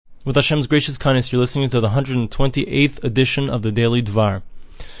With Hashem's gracious kindness, you're listening to the 128th edition of the Daily Dvar.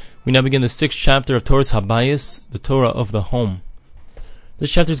 We now begin the 6th chapter of Torah's Habayis, the Torah of the home.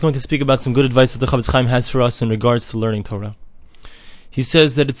 This chapter is going to speak about some good advice that the Chafetz Chaim has for us in regards to learning Torah. He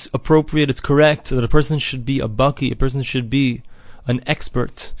says that it's appropriate, it's correct, that a person should be a baki, a person should be an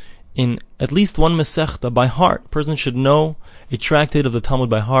expert in at least one Masechta by heart. A person should know a tractate of the Talmud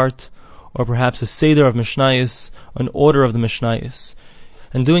by heart, or perhaps a Seder of Mishnayos, an order of the Mishnayos.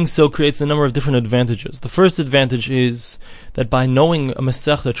 And doing so creates a number of different advantages. The first advantage is that by knowing a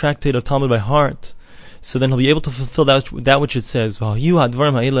Masechta, a tractate of Talmud by heart, so then he'll be able to fulfill that which it says.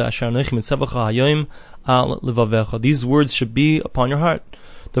 These words should be upon your heart.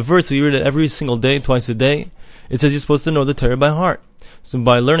 The verse, we read it every single day, twice a day. It says you're supposed to know the Torah by heart. So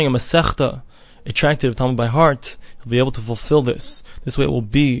by learning a Masechta, a tractate of Talmud by heart, he'll be able to fulfill this. This way it will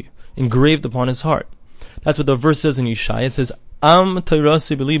be engraved upon his heart. That's what the verse says in Yeshaya. It says, Am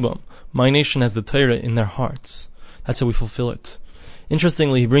Torasi b'libam. My nation has the Torah in their hearts. That's how we fulfill it.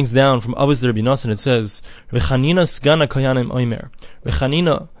 Interestingly, he brings down from Avos Rabbi Nosson, it says, Rechanina Sgan HaKohanim Omer.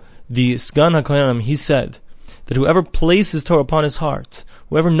 Rechanina, the Sgan HaKohanim, he said, that whoever places Torah upon his heart,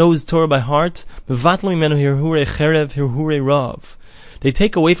 whoever knows Torah by heart, Bevatlu mimenu hirhure cherev hirhure rav. They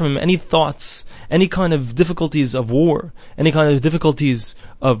take away from him any thoughts, any kind of difficulties of war, any kind of difficulties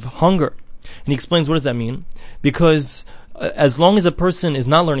of hunger. And he explains, what does that mean? Because as long as a person is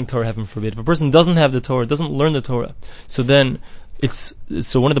not learning Torah, heaven forbid, if a person doesn't have the Torah, doesn't learn the Torah, so then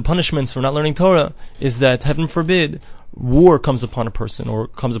one of the punishments for not learning Torah is that, heaven forbid, war comes upon a person or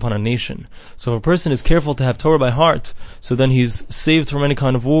comes upon a nation. So if a person is careful to have Torah by heart, so then he's saved from any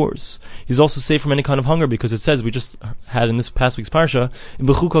kind of wars. He's also saved from any kind of hunger, because it says, we just had in this past week's parsha,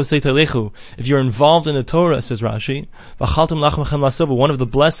 if you're involved in the Torah, says Rashi, one of the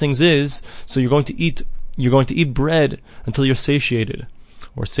blessings is, so you're going to eat bread until you're satiated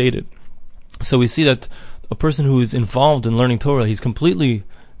or sated. So we see that a person who is involved in learning Torah, he's completely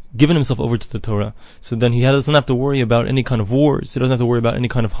given himself over to the Torah. So then he doesn't have to worry about any kind of wars. He doesn't have to worry about any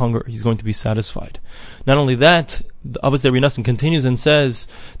kind of hunger. He's going to be satisfied. Not only that, the Avos Rabbi Nosson continues and says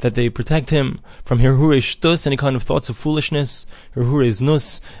that they protect him from hirhure shtus, any kind of thoughts of foolishness, hirhure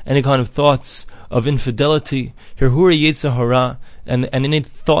znus, any kind of thoughts of infidelity, hirhure yetzer hara, and any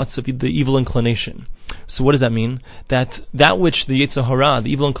thoughts of the evil inclination. So what does that mean? That which the Yetzer Hara,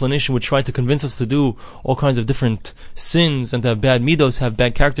 the evil inclination, would try to convince us to do all kinds of different sins and to have bad midos, have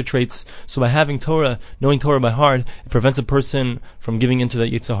bad character traits. So by having Torah, knowing Torah by heart, it prevents a person from giving into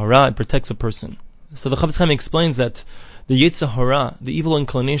that Yetzer Hara. It protects a person. So the Chafetz Chaim explains that the Yetzer Hara, the evil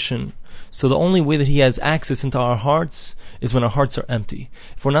inclination, so the only way that he has access into our hearts is when our hearts are empty.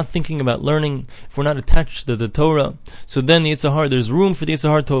 If we're not thinking about learning, if we're not attached to the Torah, so then the Yetzer Hara, there's room for the Yetzer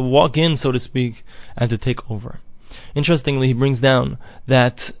Hara to walk in, so to speak, and to take over. Interestingly, he brings down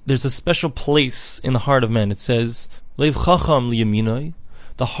that there's a special place in the heart of man. It says, Leiv Chacham liyaminoi,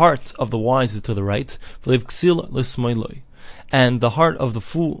 the heart of the wise is to the right, Leiv Ksil lismoiloi, and the heart of the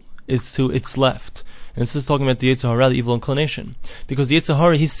fool is to its left. And this is talking about the Yetzer Hara, the evil inclination. Because the Yetzer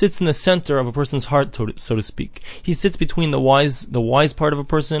Hara, he sits in the center of a person's heart, so to speak. He sits between the wise part of a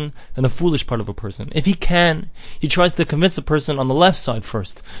person and the foolish part of a person. If he can, he tries to convince a person on the left side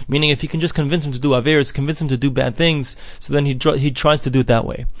first. Meaning, if he can just convince him to do averos, convince him to do bad things, so then he tries to do it that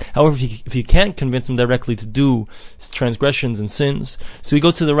way. However, if he can't convince him directly to do transgressions and sins, so he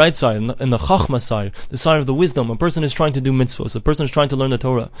goes to the right side, in the Chachma side, the side of the wisdom. A person is trying to do mitzvahs. A person is trying to learn the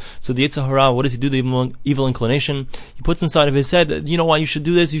Torah. So the Yetzer Hara, what does he do? The evil inclination, he puts inside of his head that, you know why you should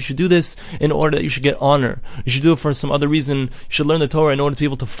do this in order that you should get honor. You should do it for some other reason. You should learn the Torah in order to be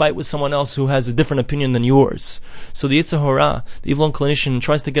able to fight with someone else who has a different opinion than yours. So the Yetzer Hara, the evil inclination,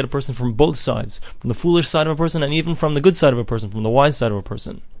 tries to get a person from both sides, from the foolish side of a person and even from the good side of a person, from the wise side of a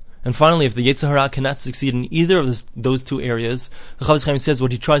person. And finally, if the Yetzer Hara cannot succeed in either of those two areas, the Chafetz Chaim says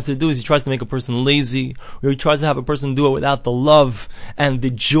what he tries to do is he tries to make a person lazy, or he tries to have a person do it without the love and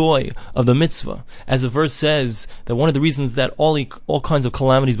the joy of the mitzvah. As the verse says, that one of the reasons that all kinds of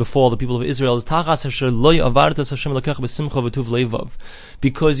calamities befall the people of Israel is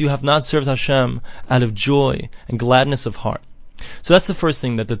because you have not served Hashem out of joy and gladness of heart. So that's the first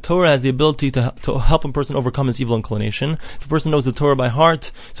thing, that the Torah has the ability to help a person overcome his evil inclination. If a person knows the Torah by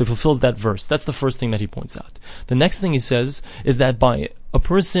heart, so he fulfills that verse. That's the first thing that he points out. The next thing he says is that by a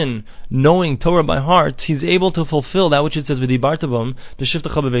person knowing Torah by heart, he's able to fulfill that which it says, that a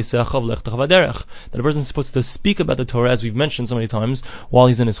person is supposed to speak about the Torah, as we've mentioned so many times, while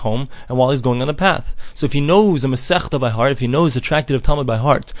he's in his home and while he's going on the path. So if he knows a Masechta by heart, if he knows a tractate of Talmud by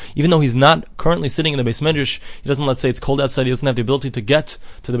heart, even though he's not currently sitting in the Beis Medrash, he doesn't, let's say it's cold outside, he doesn't have the ability to get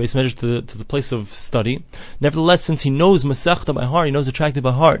to the Beis Medrash, to the place of study. Nevertheless, since he knows Masechta by heart, he knows a tractate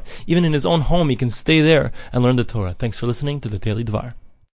by heart, even in his own home, he can stay there and learn the Torah. Thanks for listening to the Daily Dvar.